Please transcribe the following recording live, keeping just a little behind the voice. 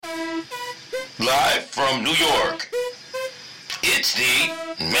Live from New York, it's the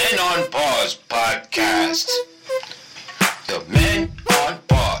Men on Pause podcast. The Men on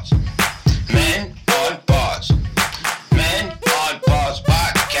Pause. Men on Pause. Men on Pause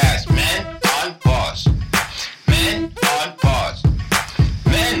podcast. Men on Pause. Men on Pause.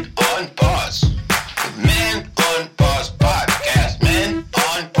 Men on Pause. The Men on Pause podcast. Men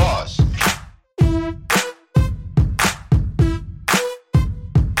on Pause.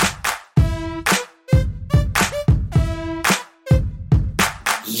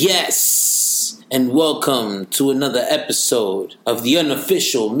 Yes, and welcome to another episode of the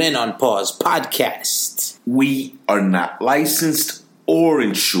unofficial Men on Pause podcast. We are not licensed or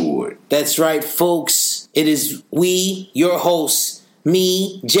insured. That's right, folks. It is we, your hosts,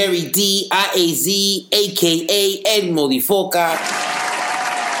 me, Jerry D, IAZ, a.k.a. El Modifoca.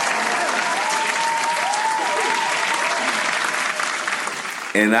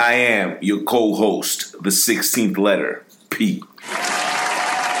 And I am your co-host, the 16th letter, P.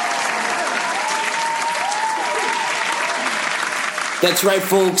 That's right,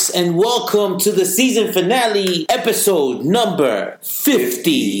 folks, and welcome to the season finale, episode number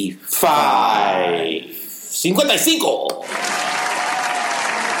 55.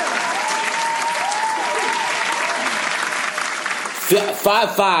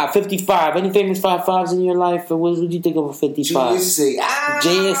 55. 55. Any famous 55s in your life? Or what would you think of a 55?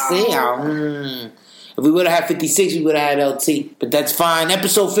 JSA. If we would have had 56, we would have had LT. But that's fine.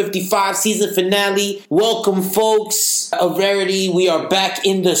 Episode 55, season finale. Welcome, folks. A rarity. We are back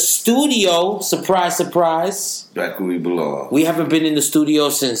in the studio. Surprise, surprise. Back where we belong. We haven't been in the studio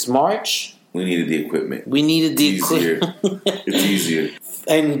since March. We needed the equipment. Equipment. It's easier.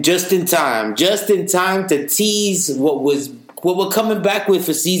 And just in time to tease what we're coming back with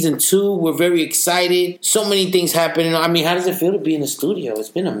for season 2. We're very excited. So many things happening. I mean, how does it feel to be in the studio? It's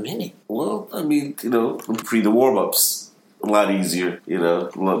been a minute. Well, I mean, pre the warm-ups, a lot easier.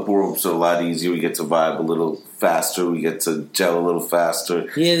 Warm-ups are a lot easier. We get to vibe a little faster. We get to gel a little faster.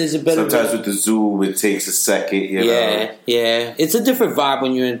 Yeah, there's a better. Sometimes with the Zoom, it takes a second. Yeah. It's a different vibe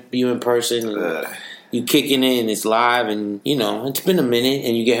when you're in person. And you kicking it and it's live, and it's been a minute,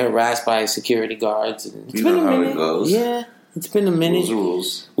 and you get harassed by security guards. And it's been a minute. How it goes. Yeah. It's been a minute.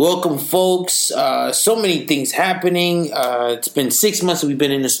 Rules. Welcome, folks. So many things happening. It's been 6 months that we've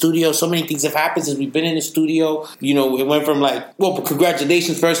been in the studio. So many things have happened since we've been in the studio. It went from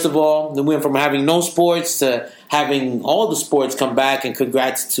congratulations, first of all. Then we went from having no sports to having all the sports come back. And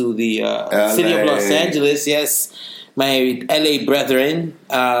congrats to the city of Los Angeles. Yes, my LA brethren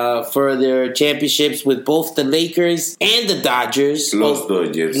for their championships with both the Lakers and the Dodgers. Los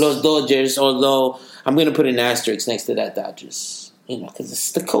Dodgers. Although I'm going to put an asterisk next to that Dodgers, because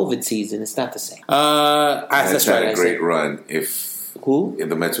it's the COVID season. It's not the same. That's right. Had a great run. If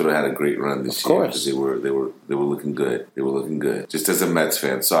the Mets would have had a great run this year, because they were looking good. They were looking good. Just as a Mets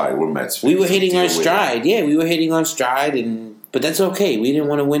fan, sorry, we're Mets fans. We were hitting our stride. Yeah, we were hitting our stride, but that's okay. We didn't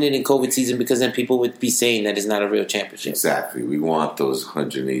want to win it in COVID season because then people would be saying that it's not a real championship. Exactly. We want those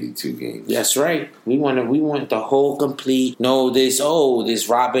 182 games. That's right. We want the whole complete. This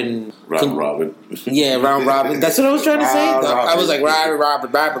Robin. Robin. Yeah, round Robin. That's what I was trying to say. I was like Robin.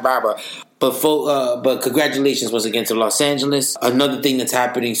 But congratulations once again to Los Angeles. Another thing that's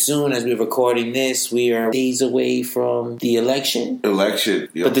happening soon as we're recording this, we are days away from the election. Yep.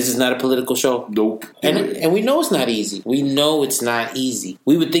 But this is not a political show. Nope. And we know it's not easy. We know it's not easy.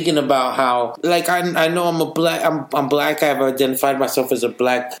 We were thinking about how, I know I'm black. I've identified myself as a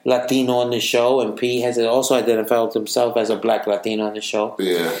black Latino on the show, and P has also identified himself as a black Latino on the show.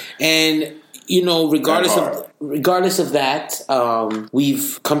 Yeah. And regardless of that,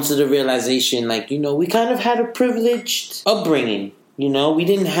 we've come to the realization, we kind of had a privileged upbringing.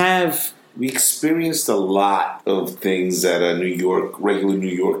 We experienced a lot of things that regular New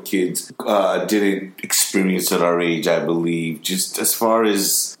York kids didn't experience at our age, I believe. Just as far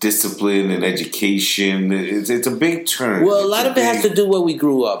as discipline and education, it's a big turn. Well, a lot of it has to do where we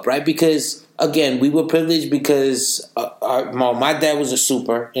grew up, right? Because again, we were privileged because my dad was a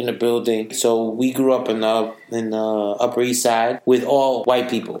super in the building, so we grew up in the Upper East Side with all white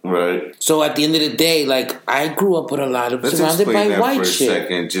people. Right. So at the end of the day, I grew up with a lot of surrounded by white shit. For a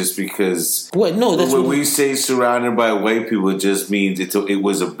second, just because. What? No, that's when we say surrounded by white people, it just means it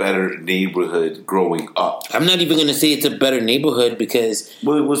was a better neighborhood growing up. I'm not even going to say it's a better neighborhood because.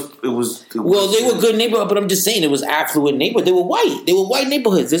 Well, it was. Well, they were good neighborhood, but I'm just saying it was affluent neighborhood. They were white. They were white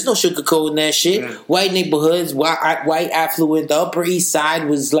neighborhoods. There's no sugarcoating that shit. Yeah. White neighborhoods, white affluent. The Upper East Side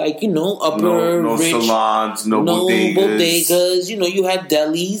was upper no rich. Salons, restaurants, no bodegas. You know, you had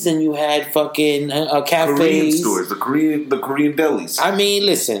delis and you had fucking cafes. Korean stores, the Korean delis. I mean,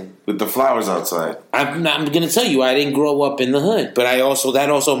 listen. With the flowers outside. I'm going to tell you, I didn't grow up in the hood, but that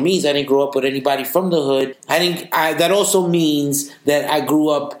also means I didn't grow up with anybody from the hood. That also means that I grew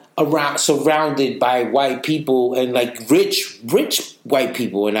up surrounded by white people and like rich white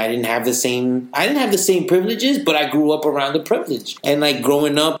people, and I didn't have the same privileges, but I grew up around the privilege. And like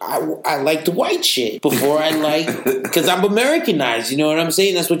growing up, I liked white shit before I liked, because I'm Americanized, you know what I'm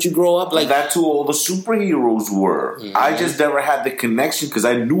saying? That's what you grow up like. That's who all the superheroes were. Mm-hmm. I just never had the connection because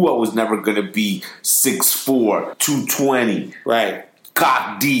I knew I was never going to be 6'4", 220. Right.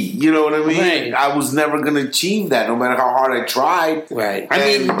 Cock D, you know what I mean? Right. I was never going to achieve that, no matter how hard I tried. Right. I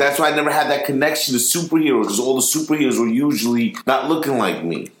mean, that's why I never had that connection to superheroes, because all the superheroes were usually not looking like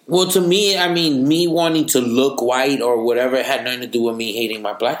me. Well, to me, I mean, me wanting to look white or whatever, it had nothing to do with me hating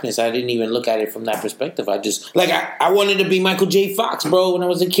my blackness. I didn't even look at it from that perspective. I just, like, I wanted to be Michael J. Fox, bro, when I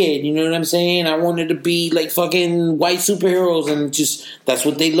was a kid. You know what I'm saying? I wanted to be, like, fucking white superheroes, and just, that's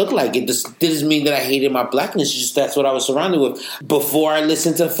what they look like. It just didn't mean that I hated my blackness. It's just that's what I was surrounded with. Before I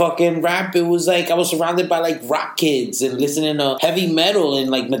listened to fucking rap, it was like I was surrounded by, like, rock kids and listening to heavy metal and,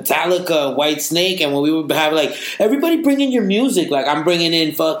 like, Metallica and White Snake. And when we would have, like, everybody bring in your music. Like, I'm bringing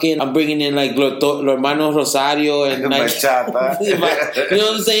in, like, Los Hermanos Rosario and like, you know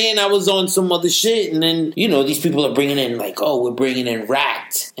what I'm saying? I was on some other shit, and then, you know, these people are bringing in, like, oh, we're bringing in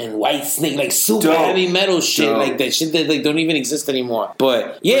Rat and White Snake, like super heavy metal shit, like that shit that like don't even exist anymore.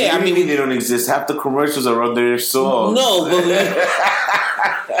 But yeah, I mean, they don't exist. Half the commercials are on their songs. No,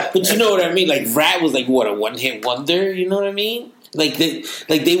 but you know what I mean? Like, Rat was like, what, a one-hit wonder? You know what I mean? Like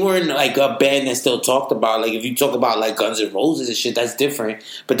they weren't like a band that still talked about. Like, if you talk about like Guns N' Roses and shit, that's different.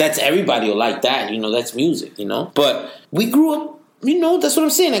 But that's everybody will like that. You know, that's music. You know. But we grew up. You know, that's what I'm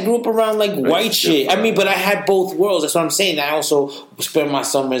saying. I grew up around like white shit. I mean, but I had both worlds. That's what I'm saying. I also spent my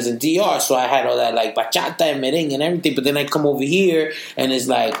summers in DR, so I had all that like bachata and merengue and everything. But then I come over here and it's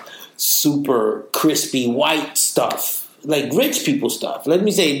like super crispy white stuff. Like rich people stuff. Let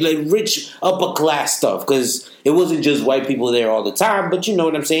me say, like rich upper class stuff, because it wasn't just white people there all the time. But you know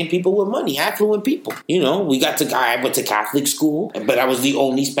what I'm saying? People with money, affluent people. You know, I went to Catholic school, but I was the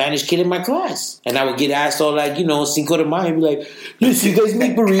only Spanish kid in my class, and I would get asked all like, you know, Cinco de Mayo, and be like, "Listen, you guys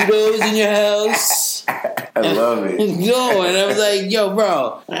make burritos in your house?" I love it. Yo, and I was like, "Yo,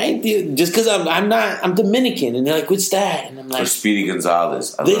 bro, I ain't just because I'm Dominican," and they're like, "What's that?" And I'm like, or Speedy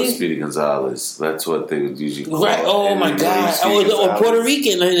Gonzalez. I love Speedy Gonzalez. That's what they would usually call right. Oh my God. Or Puerto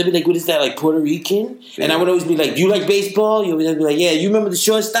Rican. And they'd be like, what is that, like Puerto Rican? Yeah. And I would always be like, do you like baseball? You would be like, yeah, you remember the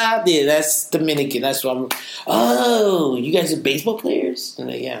shortstop? Yeah, that's Dominican. That's what I'm. Oh, you guys are baseball players? And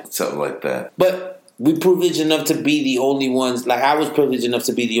like, yeah. Something like that. But we privileged enough to be the only ones. Like, I was privileged enough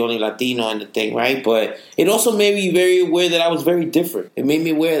to be the only Latino on the thing, right? But it also made me very aware that I was very different. It made me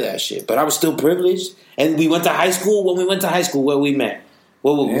aware of that shit. But I was still privileged. And we went to high school. When we went to high school, where we met.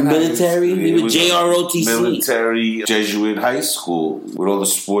 Military? We were JROTC. Military Jesuit high school with all the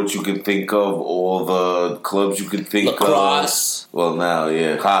sports you could think of, all the clubs you could think of. Lacrosse. Well, now,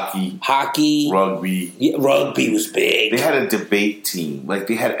 yeah. Hockey. Rugby. Yeah, rugby was big. They had a debate team. Like,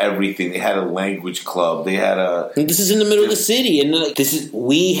 they had everything. They had a language club. They had a... And this is in the middle of the city. And like,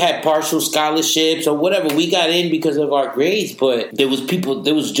 we had partial scholarships or whatever. We got in because of our grades, but there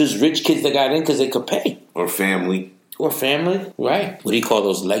was just rich kids that got in because they could pay. Or family. Right. What do you call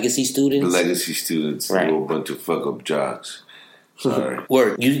those, legacy students? Legacy students. Right. A little bunch of fuck-up jocks. Sorry.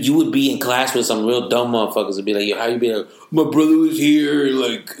 Word. You would be in class with some real dumb motherfuckers and be like, yo, how you be like, my brother was here in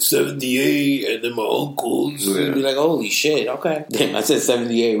like 78 and then my uncles. Yeah. And be like, holy shit, okay. Damn, I said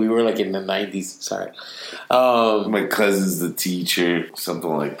 78. We were like in the 90s. Sorry. My cousin's the teacher.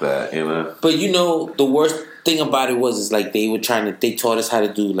 Something like that, you know? But you know, the worst thing about it was like they taught us how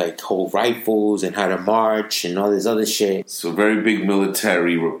to do like hold rifles and how to march and all this other shit. So very big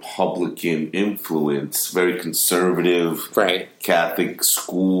military Republican influence, very conservative, right? Catholic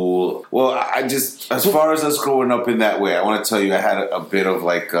school. Well, I just, as far as us growing up in that way, I want to tell you I had a bit of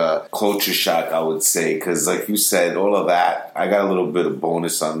like a culture shock, I would say, because like you said, all of that, I got a little bit of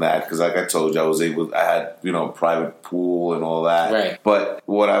bonus on that because like I told you, I had, you know, a private pool and all that. Right. But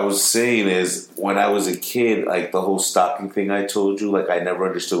what I was saying is when I was a kid, like the whole stocking thing I told you, like I never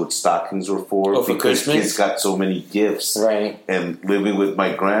understood what stockings were for. Oh, for because Christmas? Kids got so many gifts. Right. And living with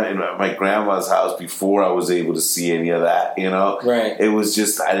my grandma's house before I was able to see any of that, you know? Right. It was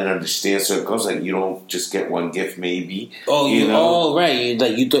just, I didn't understand. So it goes like, you don't just get one gift maybe. Oh, you know? Oh, right.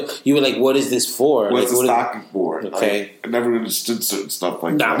 You were like, what is this for? What's like, the stocking for? Okay. I never understood certain stuff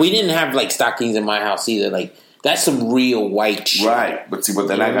like that. Nah, we didn't have like stockings in my house either. Like, That's some real white shit. Right. But see,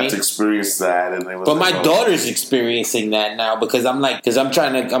 then I got to experience that. And but my daughter's experiencing that now because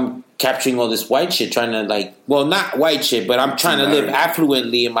I'm capturing all this white shit, trying to not white shit, but I'm trying to live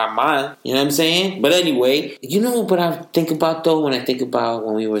affluently in my mind. You know what I'm saying? But anyway, what I think about though, when I think about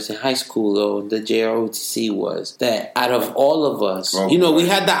when we was in high school though, the JROTC was that out of all of us, we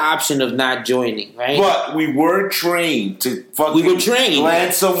had the option of not joining, right? But we were trained to fucking we were trained.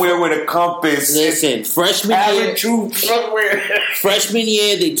 land somewhere with a compass. Listen, freshman year, troops somewhere. Freshman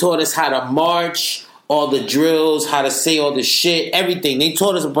year, they taught us how to march, all the drills, how to say all the shit, everything. They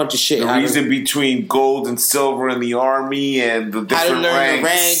taught us a bunch of shit. The reason between gold and silver in the army and the different how to learn ranks. the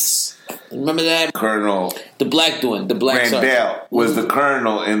ranks. Remember that? Colonel. The black one. The black Randall sergeant. was the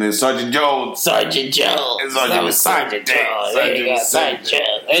colonel, and then Sergeant Jones. Sergeant Jones. That was Sergeant Jones. Sergeant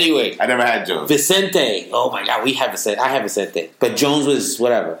Jones. Anyway. I never had Jones. Vicente. Oh my God, we have Vicente. I have Vicente. But Jones was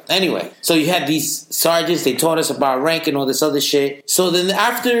whatever. Anyway, so you had these sergeants. They taught us about rank and all this other shit. So then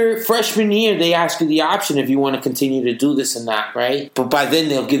after freshman year, they ask you the option if you want to continue to do this or not, right? But by then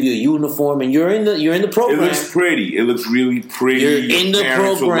they'll give you a uniform, and you're in the program. It looks pretty. It looks really pretty. You're in the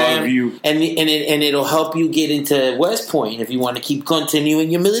parents program, will love you. and it'll help you get into West Point if you want to keep continuing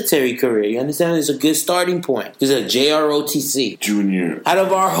your military career. You understand? It's a good starting point. It's a JROTC. Junior. Out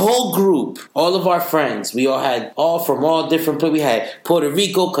of our whole group, all of our friends, we all had from all different places. We had Puerto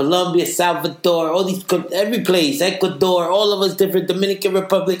Rico, Colombia, Salvador, every place, Ecuador, all of us different, Dominican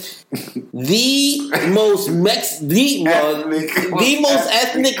Republic. The most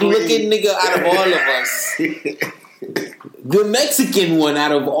ethnic looking nigga out of all of us. The Mexican one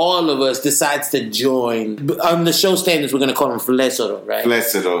out of all of us decides to join. On the show standards, we're going to call him Flesoro, right?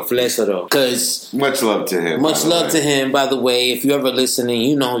 Flesoro. Because much love to him. Much love to him, by the way. If you're ever listening,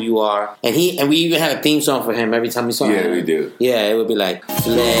 you know who you are. And we even had a theme song for him every time we saw him. Yeah, we do. Yeah, it would be like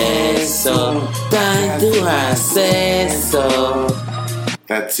Fleso, tanto haceso.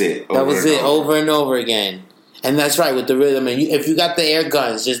 That's it. That was it, over and over again. And that's right, with the rhythm. And if you got the air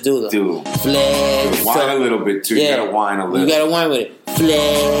guns, just do them. Do. Flex. Whine a little bit, too. Yeah. You gotta whine a little. You gotta whine with it.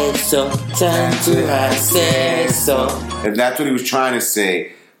 Flexo, tanto haceso. And that's what he was trying to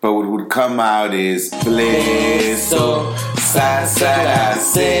say. But what would come out is Fleso,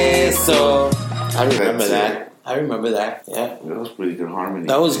 haceso. I remember that. Yeah. That was pretty good harmony.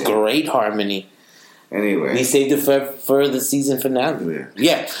 That was great harmony. Anyway. He saved it for the season finale.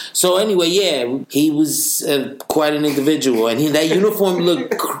 Yeah. So anyway, he was quite an individual. And that uniform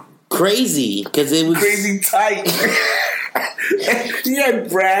looked crazy. Because it was... crazy tight. He had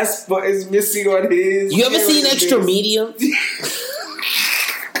brass buttons missing on his... You ever seen Extra Medium? He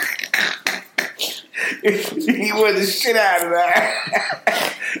wore the shit out of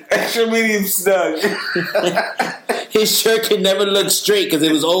that. Extra Medium snug. His shirt could never look straight because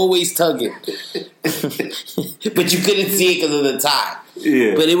it was always tugging. But you couldn't see it because of the tie.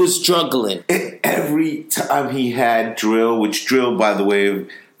 Yeah. But it was struggling. Every time he had drill, which drill, by the way,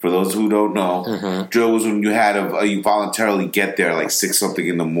 for those who don't know, drill was when you had you voluntarily get there like 6-something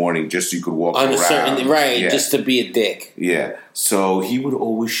in the morning just so you could walk around. Just to be a dick. Yeah. So he would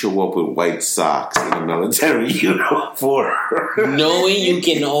always show up with white socks in a military uniform. Knowing you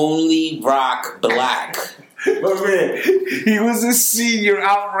can only rock black. But man, he was a senior,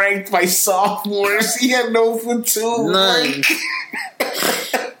 outranked by sophomores. He had no platoon. None.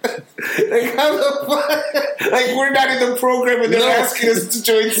 How the fuck? We're not in the program and they're asking us to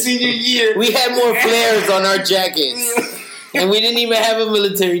join senior year. We had more flares on our jackets. And we didn't even have a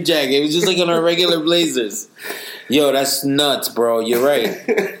military jacket. It was just on our regular blazers. Yo, that's nuts, bro. You're right.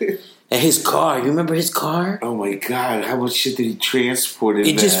 And his car, you remember his car? Oh my God, how much shit did he transport in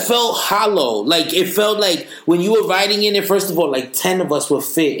It just felt hollow. It felt like when you were riding in it, first of all, 10 of us would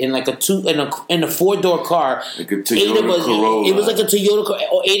fit in a 4-door car. Like a Toyota Corolla. It was like a Toyota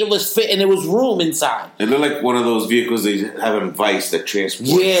Corolla. 8 of us fit, and there was room inside. It looked like one of those vehicles they have in Vice that transport.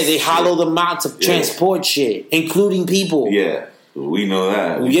 Yeah, they hollow them out to transport shit, including people. Yeah, we know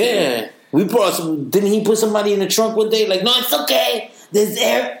that. We brought some. Didn't he put somebody in the trunk one day? No, it's okay. There's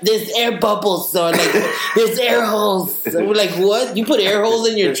air bubbles, so there's air holes. So we're like, what? You put air holes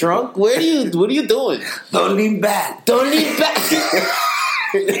in your trunk? What are you doing? Don't lean back.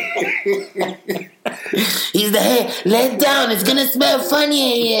 He's the head. Let down. It's gonna smell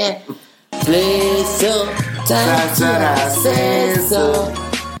funny in here. Play so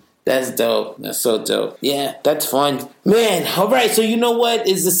That's dope. That's so dope. Yeah, that's fun. Man, alright, so you know what?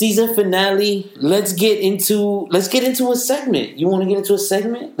 It's the season finale. Let's get into a segment. You want to get into a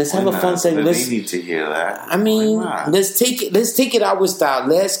segment? Let's have a fun segment. They need to hear that. I mean, let's take it our style.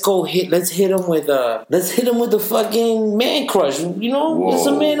 Let's hit them with the fucking man crush. It's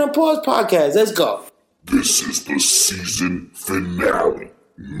a Man on Pause podcast. Let's go. This is the season finale,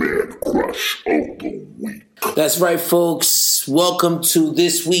 Man Crush of the Week. That's right, folks. Welcome to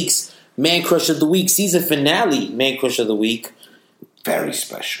this week's Man Crush of the Week, season finale, Man Crush of the Week. Very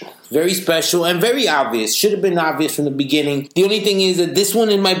special. Very special and very obvious. Should have been obvious from the beginning. The only thing is that this one,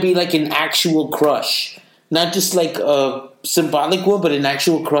 it might be like an actual crush. Not just like a symbolic one, but an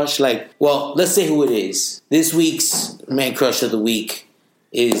actual crush. Like, well, let's say who it is. This week's Man Crush of the Week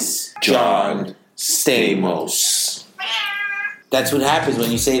is John Stamos. That's what happens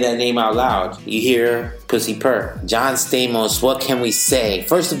when you say that name out loud. You hear pussy purr. John Stamos, what can we say?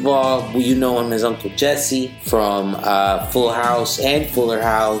 First of all, you know him as Uncle Jesse from Full House and Fuller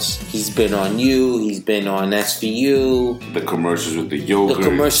House. He's been on You. He's been on SVU. The commercials with the yogurts. The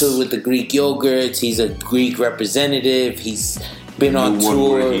commercials with the Greek yogurts. He's a Greek representative. He's been on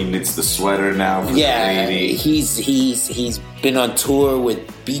tour. Where he knits the sweater now for the lady. He's been on tour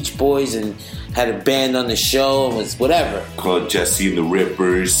with Beach Boys and had a band on the show and was whatever. Called Jesse and the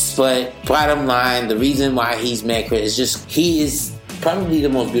Rippers. But bottom line, the reason why he's Man Crush is just he is probably the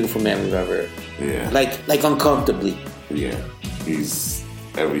most beautiful man we've ever. Yeah. Like uncomfortably. Yeah. He's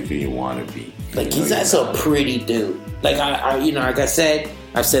everything you want to be. Like that's a pretty dude. Like I like I said,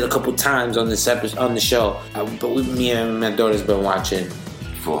 I've said a couple times on this episode on the show. But me and my daughter's been watching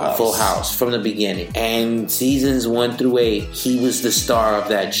Full House from the beginning, and seasons 1 through 8, he was the star of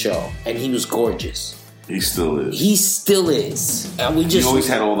that show, and he was gorgeous. He still is. He still is. And we just he always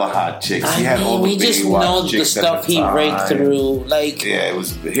had all the hot chicks. We just know the stuff he raked through. Like, yeah, it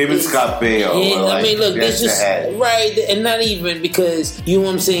was him and Scott Baio. Look, there's just right, and not even because you know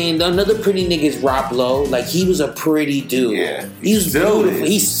what I'm saying. Another pretty nigga is Rob Lowe. Like, he was a pretty dude. Yeah, he was beautiful.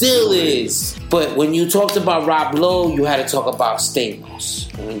 He still is. But when you talked about Rob Lowe, you had to talk about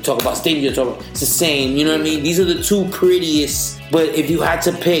Stamos. When you talk about Stamos, you're talking. It's the same. You know what I mean? These are the two prettiest. But if you had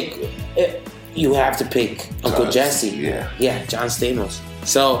to pick. You have to pick Uncle Jesse. Yeah, John Stamos.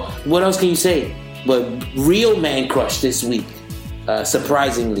 So, what else can you say? But real man crush this week,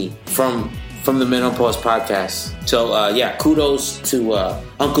 surprisingly, from the Men on Pause podcast. So, kudos to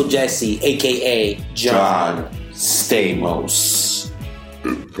Uncle Jesse, a.k.a. John Stamos.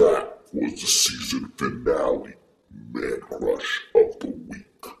 And that was the season finale, Man Crush of the Week.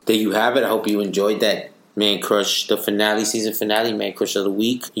 There you have it. I hope you enjoyed that. Man Crush, the finale, season finale, Man Crush of the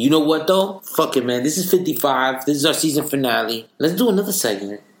Week. You know what, though? Fuck it, man. This is 55. This is our season finale. Let's do another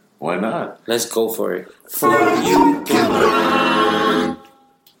segment. Why not? Let's go for it. For You Can Learn.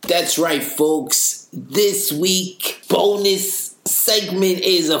 That's right, folks. This week, bonus segment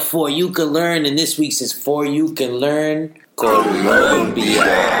is a For You Can Learn, and this week's is For You Can Learn Colombia.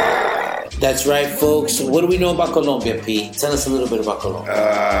 That's right, folks. What do we know about Colombia, Pete? Tell us a little bit about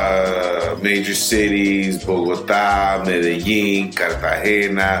Colombia. Major cities, Bogotá, Medellín,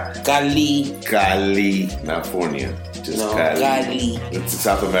 Cartagena, Cali, California. Cali. It's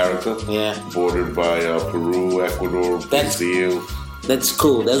South America. Yeah. Bordered by Peru, Ecuador, Brazil. That's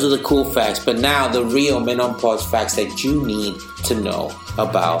cool. Those are the cool facts. But now the real Men on Pause facts that you need to know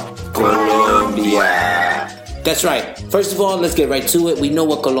about Colombia. That's right. First of all, let's get right to it. We know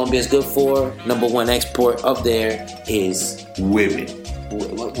what Colombia is good for. Number one export of there is women.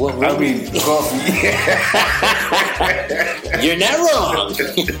 What? I mean, coffee. You're not wrong.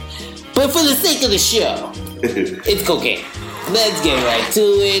 But for the sake of the show, it's cocaine. Let's get right to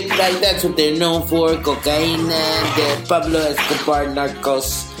it. Like, that's what they're known for. Cocaína, de Pablo Escobar,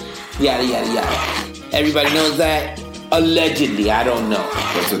 narcos, yada, yada, yada. Everybody knows that. Allegedly, I don't know.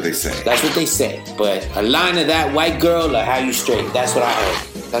 That's what they say. That's what they say. But a line of that white girl or how you straight. That's what I heard.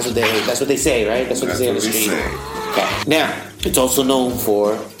 That's what they say, right? That's what they say on the street. Okay. Now, it's also known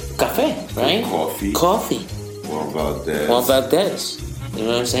for café, right? Coffee. Juan Valdez. You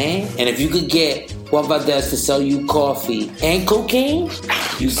know what I'm saying? And if you could get Juan Valdez to sell you coffee and cocaine,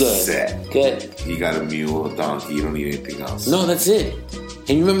 you good. Set. Good. He got a mule, a donkey. You don't need anything else. No, that's it.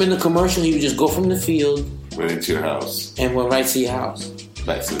 And you remember in the commercial, he would just go from the field. Went into your house. And went right to your house.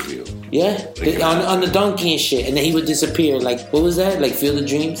 Back to the field. Yeah. On the donkey and shit. And then he would disappear. Like, what was that? Like Field of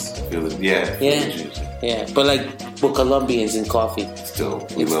Dreams? Yeah. But like with Colombians and coffee. Still.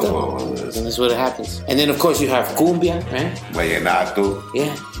 We love all of this. And that's what happens. And then, of course, you have cumbia, right? Vallenato.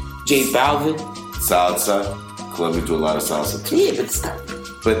 Yeah. J Balvin. Salsa. Colombia do a lot of salsa too. Yeah, but it's not.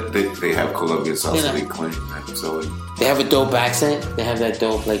 But they have Colombian salsa they claim. So they have a dope accent. They have that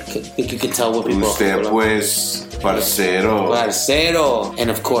dope, like you can tell what people Usted pues, parcero. And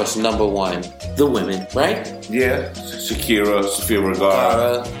of course, number one, the women, right? Yeah. Shakira, Sofia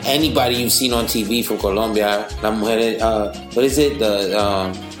Vergara. Anybody you've seen on TV from Colombia. La mujer, what is it?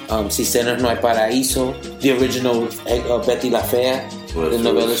 The Si Cenas No Hay Paraíso. The original Betty La Fea. The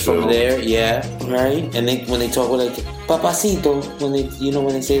novellas from there, yeah, right. And when they talk like papacito, when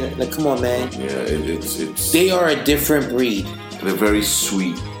they say that, like, come on, man. Yeah, it's. They are a different breed. They're very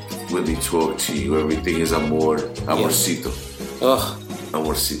sweet when they talk to you. Everything is amorcito. Ugh.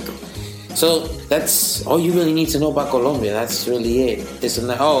 Amorcito. So that's all you really need to know about Colombia. That's really it.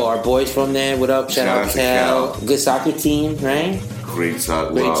 Our boys from there. What up? Shout out to Cal. Good soccer team, right? Great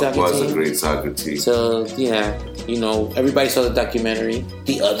soccer team. A great soccer team. So yeah, everybody saw the documentary,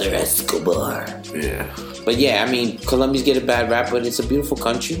 The Other Escobar. Yeah. But yeah, I mean, Colombia's get a bad rap, but it's a beautiful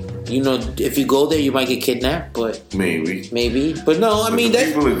country. If you go there, you might get kidnapped, but maybe. But no, I mean,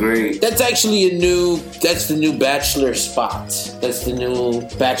 people are great. That's actually that's the new bachelor spot. That's the new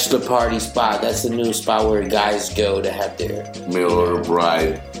bachelor party spot. That's the new spot where guys go to have their mail order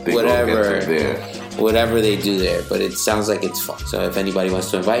bride. Whatever they do there, but it sounds like it's fun. So if anybody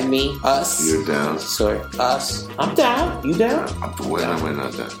wants to invite me, you're down. Sorry, I'm down. You down? When am I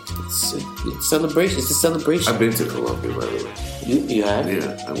not down? It's a celebration. It's a celebration. I've been to Colombia, by the way. You have?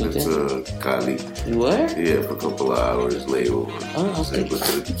 Yeah, I've been to Cali. You were? Yeah, for a couple of hours layover. Oh, okay.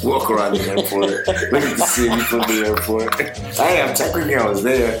 Walk around the airport, look at the city from the airport. Technically I was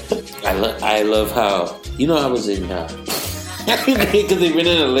there. I love how I was in. Because they've been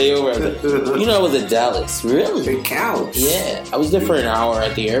in a layover. I was in Dallas. Really? It counts. Yeah. I was there for an hour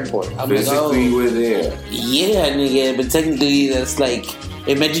at the airport. Physically, you were there. Yeah, nigga. But technically, that's like...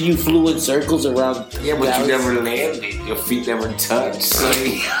 Imagine you flew in circles around... Yeah, but Dallas. You never landed. Your feet never touched. So,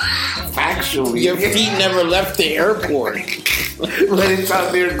 factually... Your feet never left the airport. But it's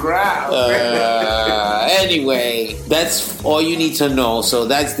on their ground. Anyway, that's all you need to know. So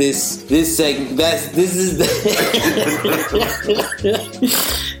that's this segment. That's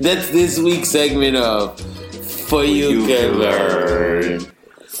this week's segment of For You Can Learn.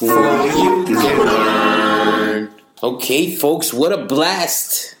 For You Can Learn. Okay, folks, what a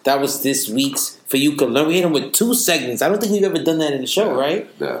blast. That was this week's For You Can Learn. We hit them with 2 segments. I don't think we've ever done that in the show, right?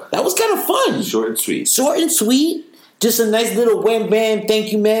 No. That was kind of fun. Short and sweet. Just a nice little wham bam,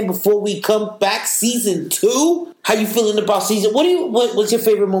 thank you, man. Before we come back, season 2. How you feeling about season? What's your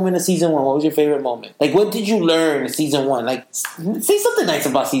favorite moment of season 1? What was your favorite moment? Like, what did you learn in season 1? Like, say something nice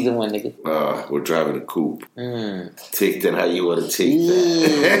about season 1, nigga. We're driving a coupe. Take that how you want to take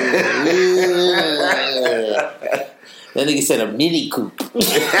that. That nigga said a mini coupe.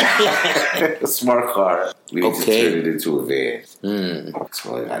 A smart car. We need to turn it into a van. That's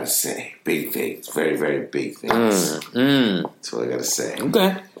all I gotta say. Big things. Very, very big things. That's all I gotta say.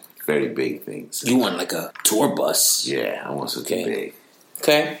 Okay. Very big things. You want like a tour bus? Yeah, I want something big.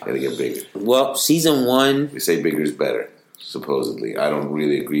 Okay. Gotta get bigger. Well, season 1. They say bigger is better. Supposedly. I don't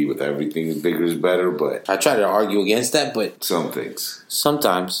really agree with everything. Bigger is better, but... I try to argue against that, but... Some things.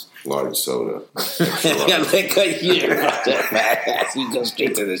 Sometimes. Large soda. You go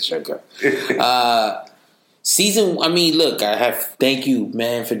straight to the sugar. Look, thank you,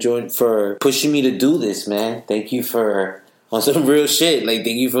 man, for pushing me to do this, man. Thank you on some real shit. Like,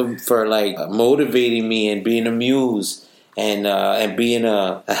 thank you for motivating me and being a muse and being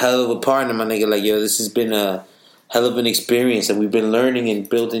a hell of a partner, my nigga. Like, this has been a hell of an experience, and we've been learning and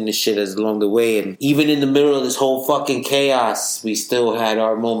building this shit as along the way. And even in the middle of this whole fucking chaos, we still had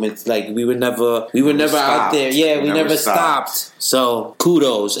our moments. Like, we were never out there. Yeah, we never stopped. So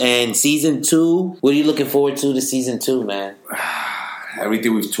kudos. And season 2, what are you looking forward to season 2, man?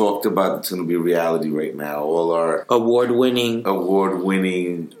 Everything we've talked about is going to be reality right now. All our award-winning,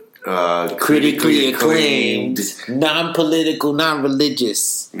 critically acclaimed, non-political,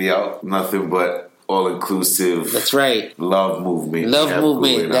 non-religious. Yeah, nothing but all-inclusive. That's right. Love movement.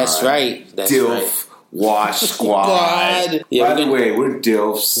 That's right. That's DILF. Right. Wash Squad. Yeah, by the way, we're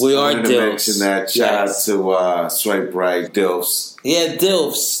DILFs. We are DILFs. To mention that. Shout out to Swipe Right DILFs. Yeah,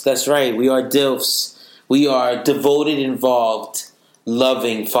 DILFs. That's right. We are DILFs. We are devoted, involved,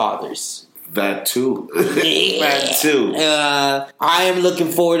 loving fathers. That too. Yeah. That too. I am looking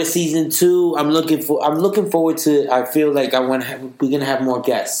forward to season 2. I'm looking forward to. I feel like we're gonna have more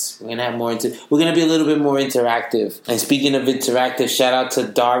guests. We're gonna have more. We're gonna be a little bit more interactive. And speaking of interactive, shout out to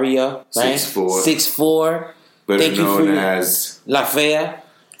Daria, right? 6'4". Better known as La Fea.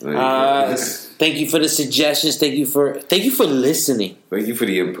 Thank you for the suggestions. Thank you for listening. Thank you for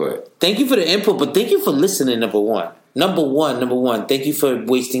the input. Thank you for the input, but thank you for listening. Number one. Thank you for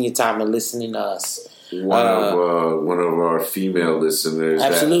wasting your time and listening to us. One of our female listeners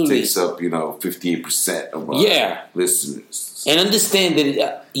absolutely. That takes up 58% of our listeners. And understand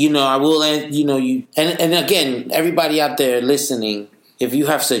that I will, you and again, everybody out there listening. if you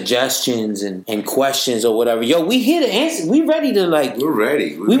have suggestions and questions or whatever, yo, we here to answer. We ready to like. We're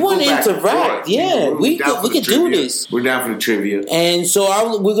ready. We want to interact. Yeah, we can do this. We're down for the trivia. And so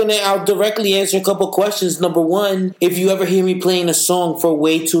I'll directly answer a couple questions. Number one, if you ever hear me playing a song for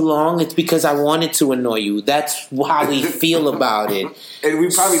way too long, it's because I wanted to annoy you. That's how we feel about it. And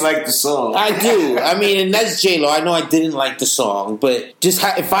we probably like the song. I do. I mean, and that's J-Lo. I know I didn't like the song, but just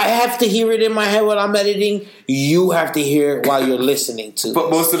if I have to hear it in my head while I'm editing, you have to hear it while you're listening to.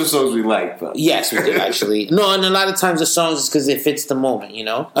 But most of the songs we like, though. Yes, we do actually. No, and a lot of times the songs is because it fits the moment. You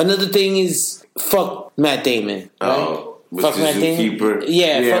know. Another thing is fuck Matt Damon. Right? Oh, fuck Matt Damon.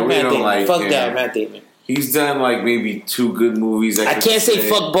 Yeah, fuck Matt Damon. Like fuck that Matt Damon. He's done like maybe 2 good movies. I can't say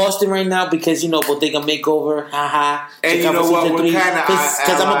fuck Boston right now because Bodega Makeover, haha. And you know what? We're kind of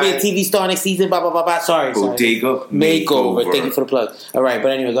because I'm gonna be a TV star next season. Blah blah blah blah. Sorry. Bodega Makeover. Thank you for the plug. All right,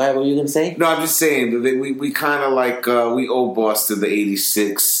 but anyway, go ahead. What were you gonna say? No, I'm just saying that we kind of like we owe Boston the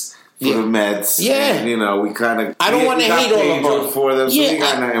 '86. For the Mets, yeah. And, we kind of. I don't want to hate all of them for them. So we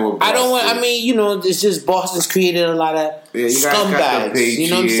got nothing with Boston. I don't want. I mean, it's just Boston's created a lot of scumbags. You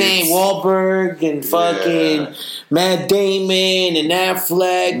know what I'm saying? Wahlberg and fucking Matt Damon and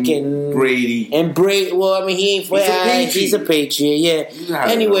Affleck and Brady. Well, I mean, he ain't. He's a Patriot. Yeah.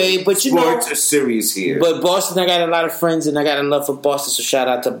 Anyway, but sports are serious here. But Boston, I got a lot of friends and I got a love for Boston. So shout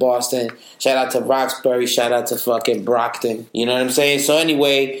out to Boston. Shout out to Roxbury. Shout out to fucking Brockton. You know what I'm saying? So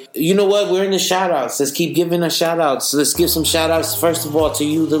anyway. You know what? We're in the shout-outs. Let's keep giving us shout-outs. Let's give some shout-outs, first of all, to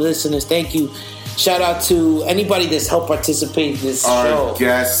you, the listeners. Thank you. Shout-out to anybody that's helped participate in this show. Our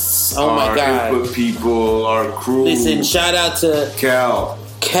guests, our input people, our crew. Listen, shout-out to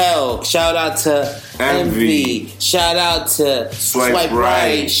Kel. Shout-out to Envy. Shout-out to Swipe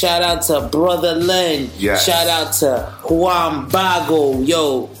Right. Shout-out to Brother Len. Yes. Shout-out to Juan Bago.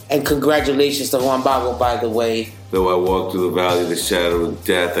 Yo, and congratulations to Juan Bago, by the way. Though I walk through the valley of the shadow of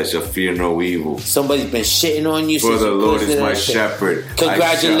death, I shall fear no evil. Somebody's been shitting on you. For the Lord is my shepherd.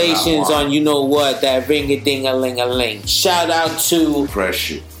 Congratulations on you know what, that ring-a-ding-a-ling-a-ling. Shout out to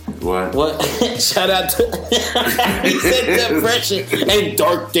Pressure. What? Shout out to he said Depression and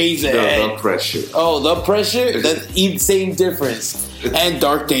Dark Days Ahead. The Pressure. Oh, The Pressure? That's even same difference. And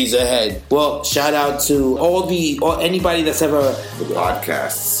Dark Days Ahead. Well, shout out to anybody that's ever the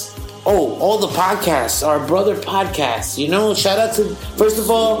podcasts. Oh, all the podcasts, our brother podcasts, shout out to, first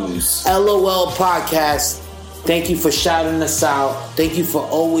of all, LOL Podcast. Thank you for shouting us out. Thank you for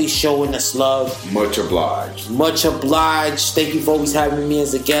always showing us love. Much obliged. Thank you for always having me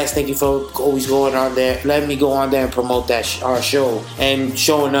as a guest. Thank you for always going on there, letting me go on there and promote our show and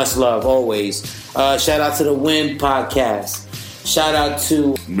showing us love always. Shout out to the Win Podcast. Shout out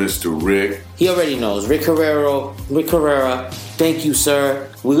to Mr. Rick. He already knows. Rick Herrera. Thank you, sir.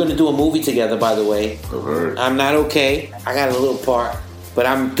 We're going to do a movie together, by the way. I've heard. I'm not okay. I got a little part. But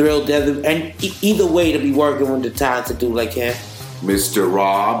I'm thrilled. And either way to be working with the talented dude like him. Mr.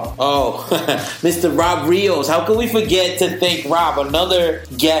 Rob. Oh, Mr. Rob Rios. How can we forget to thank Rob, another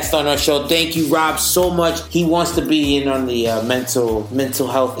guest on our show? Thank you, Rob, so much. He wants to be in on the mental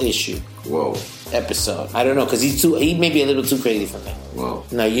health issue. Whoa. Episode. I don't know, because he may be a little too crazy for me. Whoa.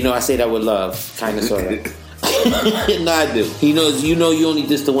 No, I say that with love. Kind of, sort of. No, I do. He knows, you only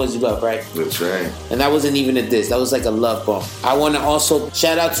diss the ones you love, right? That's right. And that wasn't even a diss. That was like a love bump. I want to also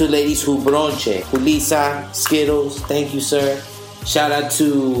shout out to ladies who bronche. Julissa, Skittles. Thank you, sir. Shout out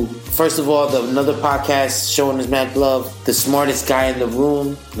to, first of all, another podcast showing us mad love. The Smartest Guy in the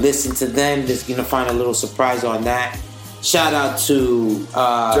Room. Listen to them. Just going to find a little surprise on that. Shout out to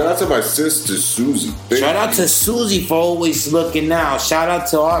my sister Susie. Shout out to Susie for always looking out. Shout out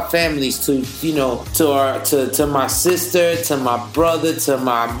to our families, to my sister, to my brother, to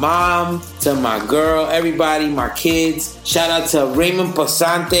my mom, to my girl, everybody, my kids. Shout out to Raymond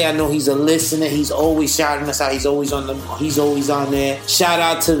Pasante. I know he's a listener. He's always shouting us out. He's always on there. Shout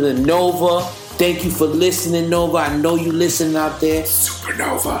out to the Nova. Thank you for listening, Nova. I know you listening out there.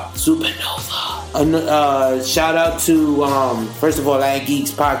 Supernova. Shout out to, first of all, Latin Geeks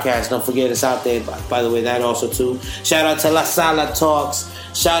Podcast. Don't forget us out there, by the way, that also too. Shout out to La Sala Talks.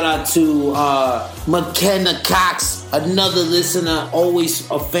 Shout out to McKenna Cox, another listener, always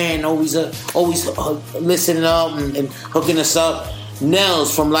a fan, always listening up and hooking us up.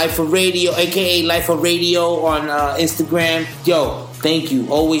 Nels from Life of Radio, aka Life of Radio on Instagram. Yo, thank you.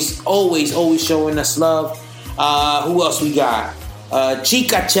 Always showing us love. Who else we got?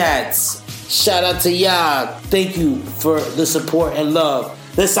 Chica Chats. Shout out to y'all. Thank you for the support and love.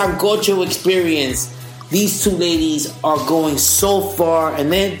 The Sancocho Experience. These two ladies are going so far,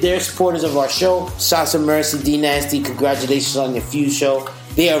 and they're supporters of our show. Shots of Mercy, D Nasty. Congratulations on your Fuse show.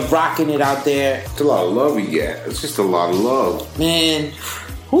 They are rocking it out there. It's a lot of love you get. It's just a lot of love. Man,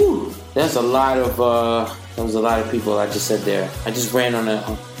 whew, there's a lot of people I just said there. I just went on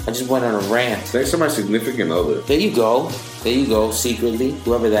a rant. Thanks to my significant other. There you go, secretly,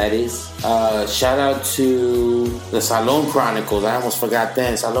 whoever that is. Shout out to the Salon Chronicles. I almost forgot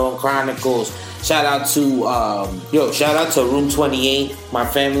them. Salon Chronicles. Shout out to Room 28, my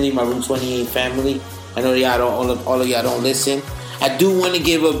family, my Room 28 family. I know all of y'all don't listen. I do want to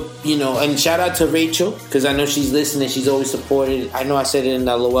give and shout out to Rachel, because I know she's listening. She's always supported. I know I said it in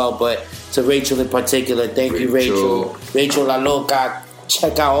LOL, but to Rachel in particular, thank you, Rachel. Rachel La Loca.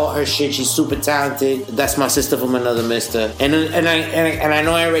 Check out all her shit. She's super talented. That's my sister from another mister. And I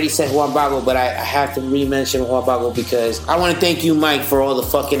know I already said Juan Bago, but I have to re-mention Juan Bago because I want to thank you, Mike, for all the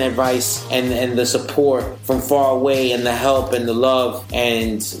fucking advice and the support from far away, and the help and the love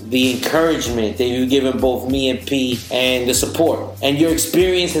and the encouragement that you've given both me and P, and the support. And your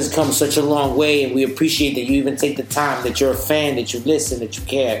experience has come such a long way, and we appreciate that you even take the time, that you're a fan, that you listen, that you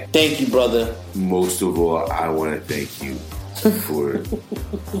care. Thank you, brother. Most of all, I want to thank you for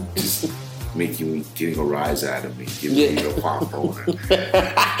just getting a rise out of me, giving me a pop boner. There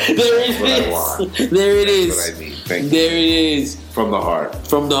it is. That's what I mean. Thank you. There it is. From the heart.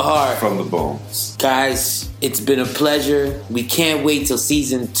 From the heart. From the bones. Guys, it's been a pleasure. We can't wait till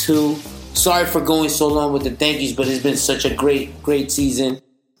season 2. Sorry for going so long with the thank yous, but it's been such a great season.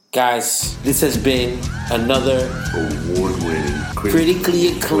 Guys, this has been another award-winning,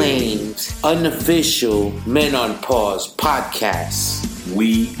 critically acclaimed, unofficial Men on Pause podcast.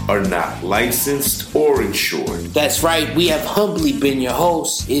 We are not licensed or insured. That's right, we have humbly been your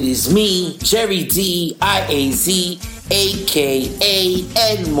hosts. It is me, Jerry D, IAZ, a.k.a.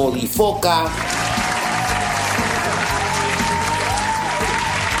 El Molifoca.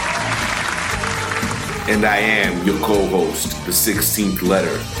 And I am your co-host, the 16th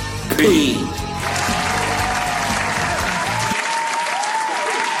letter, P.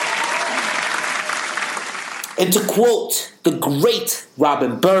 And to quote the great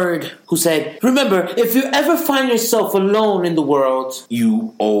Robin Bird, who said, "Remember, if you ever find yourself alone in the world,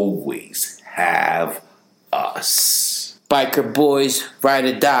 you always have us. Biker boys, ride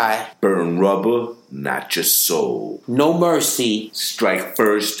or die. Burn rubber, not your soul. No mercy. Strike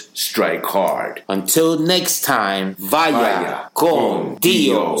first, strike hard. Until next time, vaya con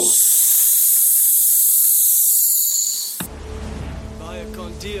Dios." Vaya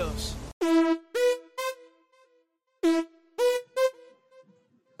con Dios.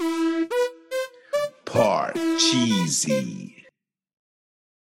 Parcheesi.